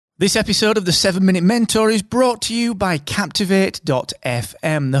This episode of the 7 Minute Mentor is brought to you by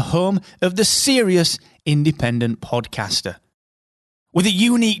Captivate.fm, the home of the serious independent podcaster. With a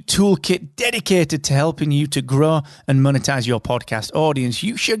unique toolkit dedicated to helping you to grow and monetize your podcast audience,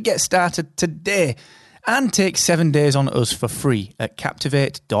 you should get started today and take 7 days on us for free at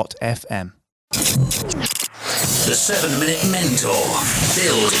Captivate.fm. The 7 Minute Mentor.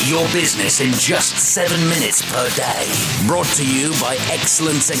 Build your business in just 7 minutes per day. Brought to you by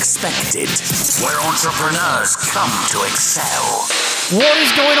Excellence Expected, where entrepreneurs come to excel. What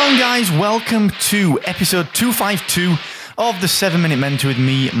is going on, guys? Welcome to episode 252 of the 7 Minute Mentor with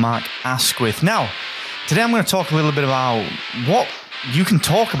me, Mark Asquith. Now, today I'm going to talk a little bit about what you can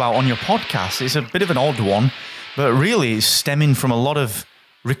talk about on your podcast. It's a bit of an odd one, but really it's stemming from a lot of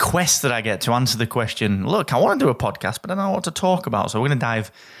requests that I get to answer the question, look, I want to do a podcast, but I don't know what to talk about. So we're going to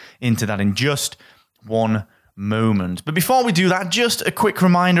dive into that in just one moment. But before we do that, just a quick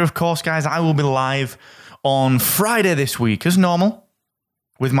reminder, of course, guys, I will be live on Friday this week, as normal,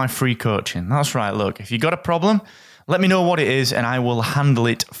 with my free coaching. That's right. Look, if you got a problem, let me know what it is and I will handle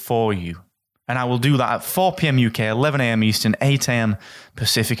it for you. And I will do that at 4 p.m. UK, 11 a.m. Eastern, 8 a.m.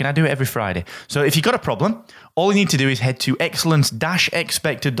 Pacific, and I do it every Friday. So if you've got a problem, all you need to do is head to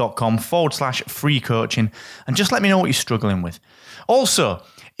excellence-expected.com/free coaching and just let me know what you're struggling with. Also,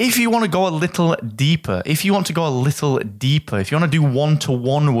 if you want to go a little deeper, if you want to do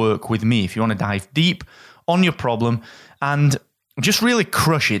one-to-one work with me, if you want to dive deep on your problem and just really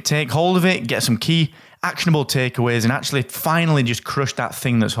crush it, take hold of it, get some key actionable takeaways, and actually finally just crush that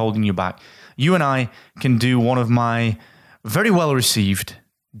thing that's holding you back, you and I can do one of my very well-received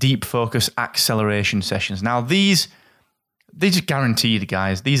deep focus acceleration sessions. Now, these are guaranteed,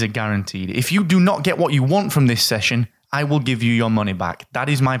 guys. These are guaranteed. If you do not get what you want from this session, I will give you your money back. That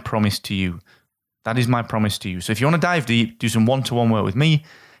is my promise to you. So if you want to dive deep, do some one-to-one work with me,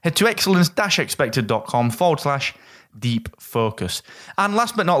 head to excellence-expected.com/deep focus. And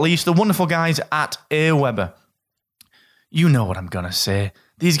last but not least, the wonderful guys at Aweber. You know what I'm going to say.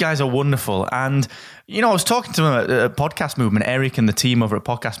 These guys are wonderful. And, you know, I was talking to them at Podcast Movement, Eric and the team over at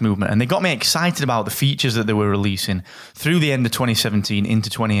Podcast Movement, and they got me excited about the features that they were releasing through the end of 2017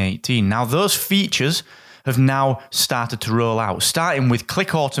 into 2018. Now, those features have now started to roll out, starting with click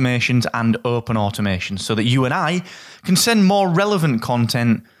automations and open automations, so that you and I can send more relevant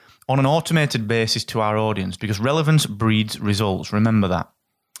content on an automated basis to our audience, because relevance breeds results. Remember that.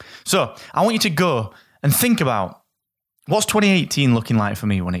 So I want you to go and think about, what's 2018 looking like for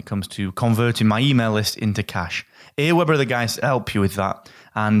me when it comes to converting my email list into cash? Aweber are the guys to help you with that,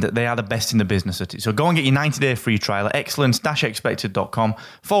 and they are the best in the business at it. So go and get your 90-day free trial at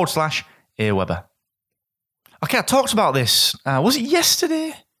excellence-expected.com/Aweber. Okay, I talked about this. Was it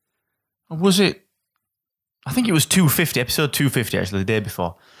yesterday? Or was it? I think it was episode 250, actually, the day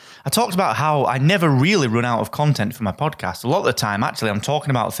before. I talked about how I never really run out of content for my podcast. A lot of the time, actually, I'm talking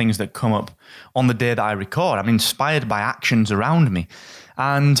about things that come up on the day that I record. I'm inspired by actions around me.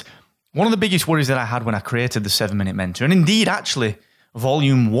 And one of the biggest worries that I had when I created the 7 Minute Mentor, and indeed, actually,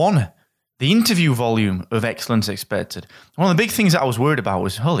 volume 1, the interview volume of Excellence Expected, one of the big things that I was worried about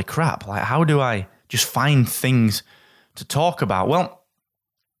was, holy crap, like, how do I just find things to talk about? Well,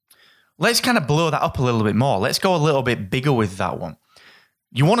 let's kind of blow that up a little bit more. Let's go a little bit bigger with that one.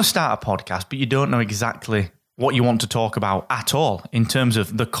 You want to start a podcast, but you don't know exactly what you want to talk about at all in terms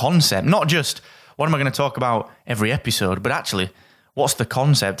of the concept. Not just what am I going to talk about every episode, but actually, what's the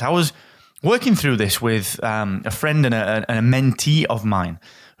concept? I was working through this with a friend and a mentee of mine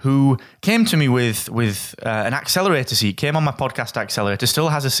who came to me with an accelerator seat, came on my podcast accelerator, still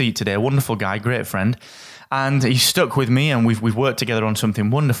has a seat today, a wonderful guy, great friend. And he stuck with me, and we've worked together on something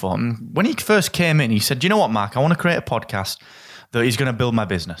wonderful. And when he first came in, he said, "Do you know what, Mark? I want to create a podcast that is going to build my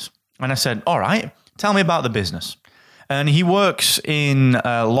business." And I said, all right, tell me about the business. And he works in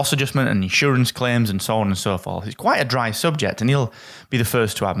loss adjustment and insurance claims and so on and so forth. It's quite a dry subject, and he'll be the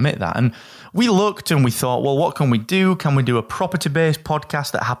first to admit that. And we looked and we thought, well, what can we do? Can we do a property-based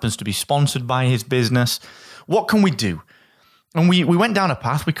podcast that happens to be sponsored by his business? What can we do? And we went down a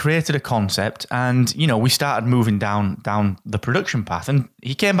path, we created a concept, and, you know, we started moving down the production path. And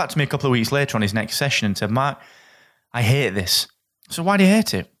he came back to me a couple of weeks later on his next session and said, Mark, I hate this. So why do you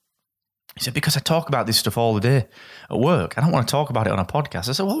hate it? He said, because I talk about this stuff all the day at work. I don't want to talk about it on a podcast.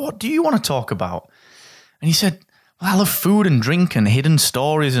 I said, well, what do you want to talk about? And he said, well, I love food and drink and hidden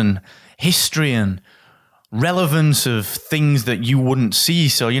stories and history and relevance of things that you wouldn't see.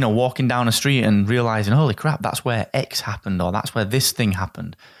 So, you know, walking down a street and realizing, holy crap, that's where X happened, or that's where this thing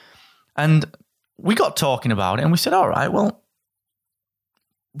happened. And we got talking about it and we said, all right, well,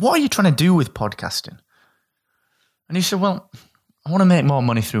 what are you trying to do with podcasting? And he said, well, I want to make more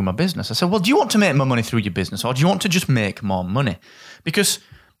money through my business. I said, well, do you want to make more money through your business, or do you want to just make more money? Because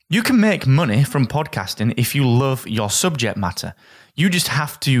you can make money from podcasting if you love your subject matter. You just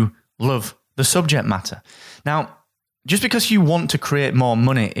have to love the subject matter. Now, just because you want to create more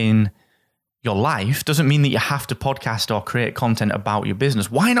money in your life doesn't mean that you have to podcast or create content about your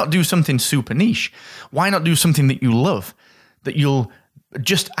business. Why not do something super niche? Why not do something that you love, that you'll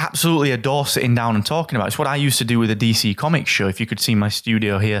just absolutely adore sitting down and talking about? It's what I used to do with the DC Comics show. If you could see my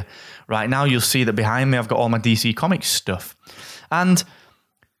studio here right now, you'll see that behind me I've got all my DC Comics stuff. And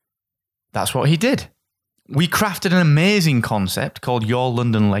that's what he did. We crafted an amazing concept called Your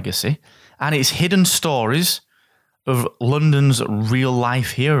London Legacy, and it's hidden stories of London's real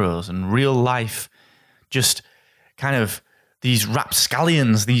life heroes and real life, just kind of these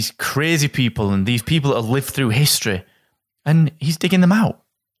rapscallions, these crazy people, and these people that have lived through history. And he's digging them out.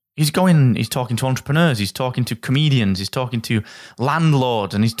 He's talking to entrepreneurs, he's talking to comedians, he's talking to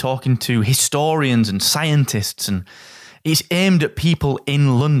landlords, and he's talking to historians and scientists. And it's aimed at people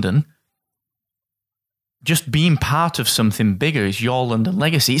in London. Just being part of something bigger is Your London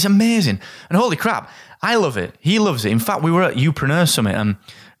Legacy. It's amazing. And holy crap, I love it. He loves it. In fact, we were at Youpreneur Summit and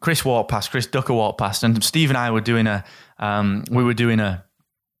Chris Ducker walked past, and Steve and I were doing a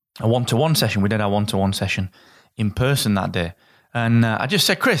one-to-one session. We did our one-to-one session in person that day. And I just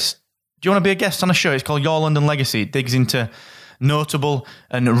said, Chris, do you want to be a guest on a show? It's called Your London Legacy. It digs into notable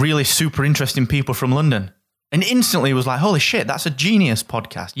and really super interesting people from London. And instantly was like, holy shit, that's a genius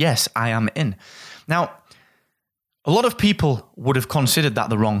podcast. Yes, I am in. Now, a lot of people would have considered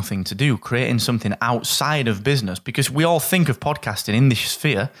that the wrong thing to do, creating something outside of business, because we all think of podcasting in this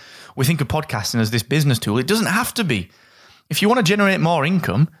sphere. We think of podcasting as this business tool. It doesn't have to be. If you want to generate more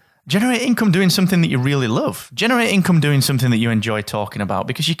income, generate income doing something that you really love. Generate income doing something that you enjoy talking about,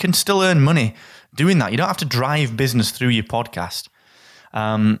 because you can still earn money doing that. You don't have to drive business through your podcast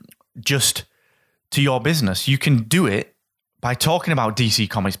just to your business. You can do it by talking about DC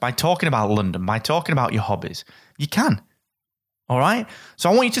Comics, by talking about London, by talking about your hobbies. You can. All right? So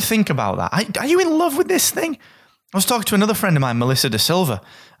I want you to think about that. Are you in love with this thing? I was talking to another friend of mine, Melissa De Silva.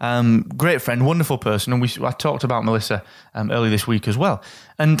 Great friend, wonderful person. And I talked about Melissa earlier this week as well.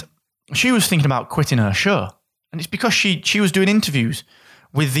 And she was thinking about quitting her show. And it's because she was doing interviews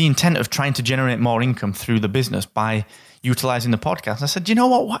with the intent of trying to generate more income through the business by utilizing the podcast. And I said, do you know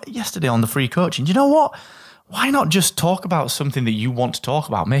what? Yesterday on the free coaching, do you know what? Why not just talk about something that you want to talk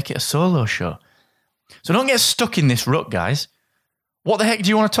about? Make it a solo show. So don't get stuck in this rut, guys. What the heck do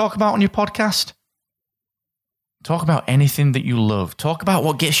you want to talk about on your podcast? Talk about anything that you love. Talk about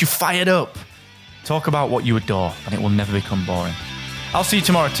what gets you fired up. Talk about what you adore, and it will never become boring. I'll see you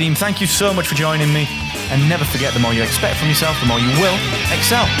tomorrow, team. Thank you so much for joining me. And never forget, the more you expect from yourself, the more you will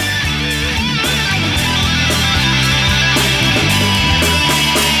excel.